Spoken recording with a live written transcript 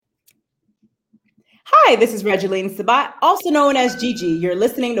Hi, this is Regeline Sabat, also known as Gigi. You're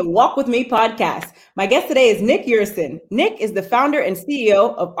listening to Walk With Me podcast. My guest today is Nick Urson. Nick is the founder and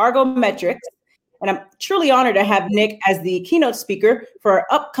CEO of Argometrics, and I'm truly honored to have Nick as the keynote speaker for our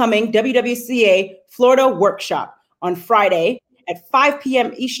upcoming WWCA Florida workshop on Friday at 5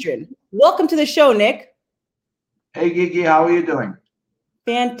 p.m. Eastern. Welcome to the show, Nick. Hey, Gigi, how are you doing?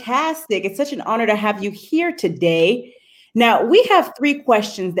 Fantastic. It's such an honor to have you here today. Now, we have 3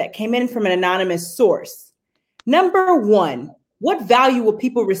 questions that came in from an anonymous source. Number 1, what value will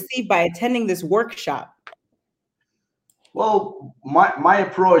people receive by attending this workshop? Well, my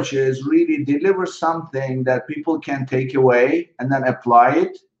approach is really deliver something that people can take away and then apply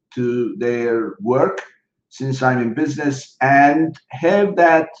it to their work, since I'm in business, and have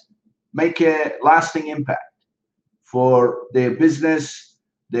that make a lasting impact for their business,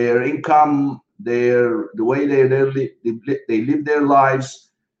 their income, the way they live their lives,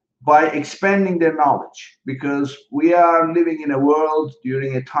 by expanding their knowledge. Because we are living in a world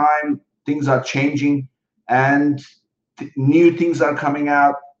during a time things are changing and new things are coming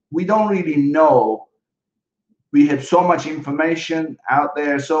out. We don't really know. We have so much information out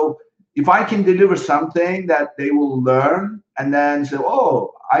there. So if I can deliver something that they will learn and then say,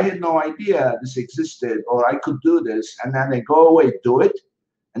 oh, I had no idea this existed, or I could do this, and then they go away, do it,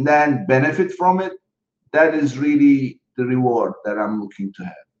 and then benefit from it, that is really the reward that I'm looking to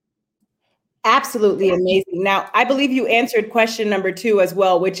have. Absolutely amazing. Now, I believe you answered question number 2 as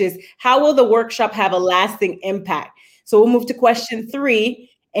well, which is how will the workshop have a lasting impact? So we'll move to question 3,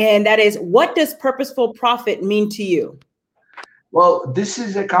 and that is, what does purposeful profit mean to you? Well, this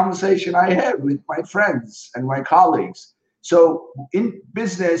is a conversation I have with my friends and my colleagues. So in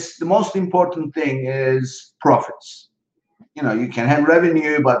business, the most important thing is profits. You know, you can have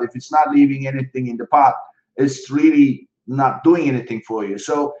revenue, but if it's not leaving anything in the pot, it's really not doing anything for you.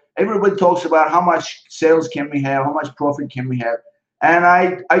 So everybody talks about how much sales can we have, how much profit can we have. And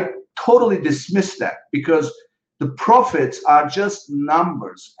I totally dismiss that, because the profits are just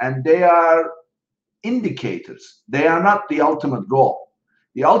numbers and they are indicators. They are not the ultimate goal.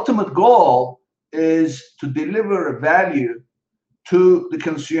 The ultimate goal is to deliver a value to the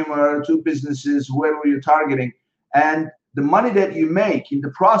consumer, to businesses, whoever you're targeting. And the money that you make in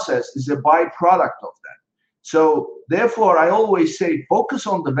the process is a byproduct of that. So therefore, I always say, focus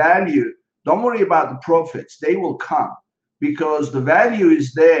on the value. Don't worry about the profits. They will come, because the value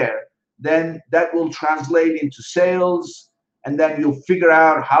is there. Then that will translate into sales, and then you'll figure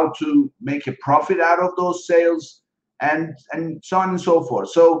out how to make a profit out of those sales, and so on and so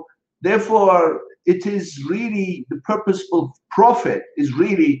forth. So therefore, it is really the purposeful profit is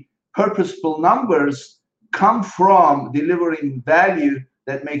really purposeful numbers come from delivering value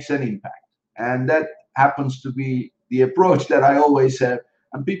that makes an impact. And that happens to be the approach that I always have.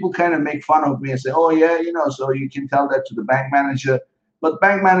 And people kind of make fun of me and say, oh yeah, so you can tell that to the bank manager. But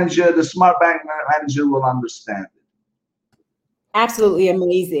the smart bank manager will understand it. Absolutely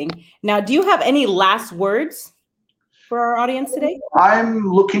amazing. Now, do you have any last words for our audience today?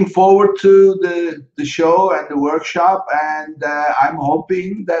 I'm looking forward to the show and the workshop, and I'm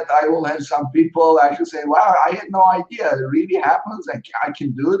hoping that I will have some people actually say, wow, I had no idea it really happens, and I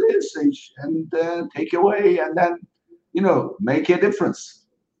can do this, and take away, and then make a difference.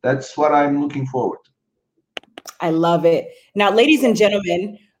 That's what I'm looking forward to. I love it. Now, ladies and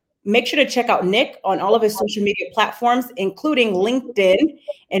gentlemen, make sure to check out Nick on all of his social media platforms, including LinkedIn,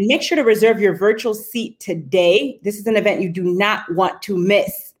 and make sure to reserve your virtual seat today. This is an event you do not want to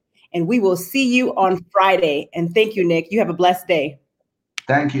miss. And we will see you on Friday. And thank you, Nick. You have a blessed day.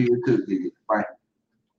 Thank you. You too, Didi. Bye.